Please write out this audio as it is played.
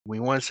We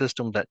want a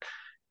system that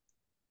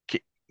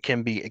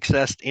can be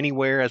accessed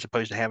anywhere as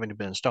opposed to having to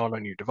be installed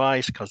on your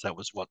device because that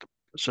was what the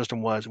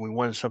system was. And we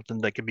wanted something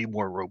that could be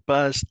more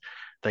robust,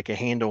 that could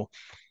handle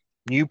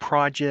new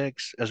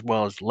projects as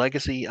well as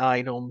legacy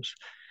items.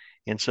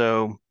 And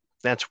so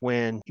that's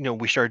when,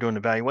 we started doing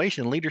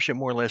evaluation. Leadership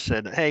more or less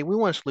said, hey, we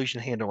want a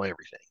solution to handle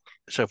everything.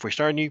 So if we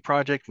start a new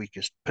project, we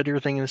just put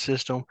everything in the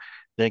system,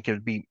 then it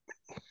could be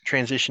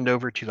transitioned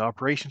over to the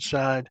operations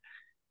side.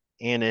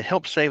 And it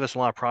helps save us a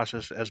lot of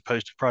process as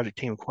opposed to project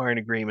team acquiring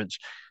agreements,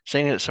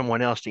 sending it to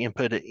someone else to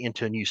input it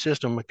into a new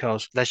system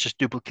because that's just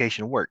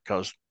duplication of work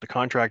because the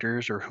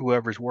contractors or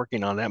whoever's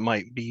working on that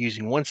might be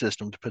using one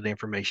system to put the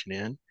information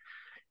in.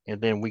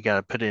 And then we got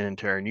to put it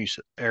into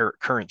our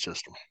current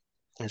system.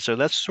 And so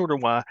that's sort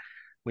of why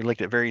we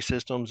looked at various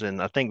systems.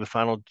 And I think the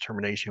final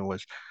determination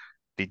was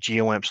the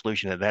GeoAmp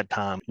solution at that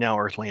time, now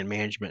Earthland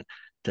Management,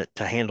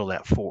 to handle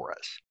that for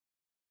us.